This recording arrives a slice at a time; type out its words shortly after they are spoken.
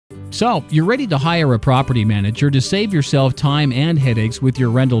So, you're ready to hire a property manager to save yourself time and headaches with your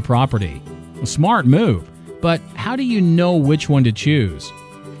rental property. A smart move, but how do you know which one to choose?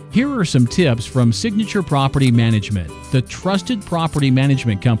 Here are some tips from Signature Property Management, the trusted property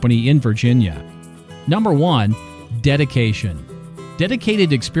management company in Virginia. Number 1, dedication.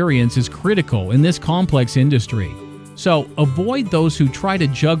 Dedicated experience is critical in this complex industry. So avoid those who try to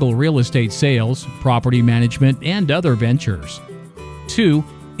juggle real estate sales, property management, and other ventures. 2,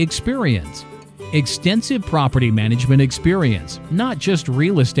 experience. Extensive property management experience, not just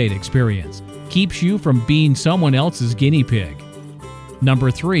real estate experience, keeps you from being someone else's guinea pig.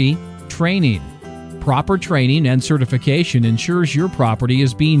 Number 3, training. Proper training and certification ensures your property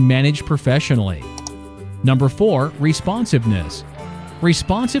is being managed professionally. Number 4, responsiveness.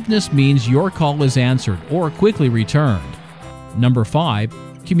 Responsiveness means your call is answered or quickly returned. Number 5,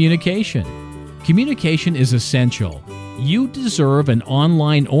 communication. Communication is essential. You deserve an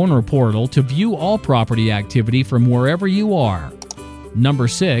online owner portal to view all property activity from wherever you are. Number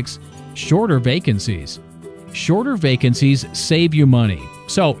 6, shorter vacancies. Shorter vacancies save you money,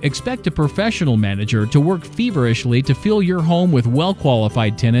 so expect a professional manager to work feverishly to fill your home with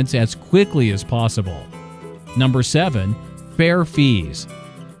well-qualified tenants as quickly as possible. Number 7, fair fees.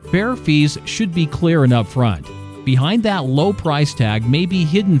 Fair fees should be clear and upfront. Behind that low price tag may be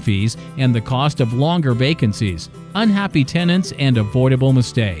hidden fees and the cost of longer vacancies, unhappy tenants, and avoidable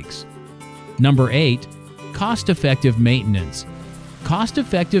mistakes. Number 8, cost-effective maintenance.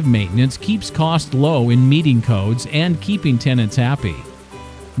 Cost-effective maintenance keeps costs low in meeting codes and keeping tenants happy.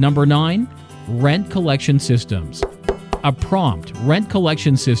 Number 9, rent collection systems. A prompt rent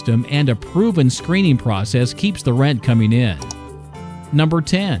collection system and a proven screening process keeps the rent coming in. Number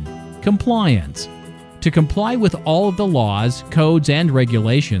 10, compliance. To comply with all of the laws, codes, and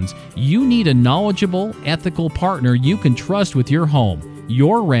regulations, you need a knowledgeable, ethical partner you can trust with your home,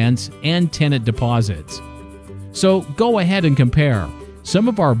 your rents, and tenant deposits. So go ahead and compare. Some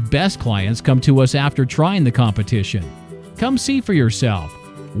of our best clients come to us after trying the competition. Come see for yourself.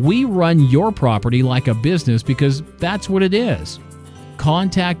 We run your property like a business because that's what it is.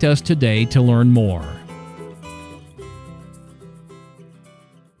 Contact us today to learn more.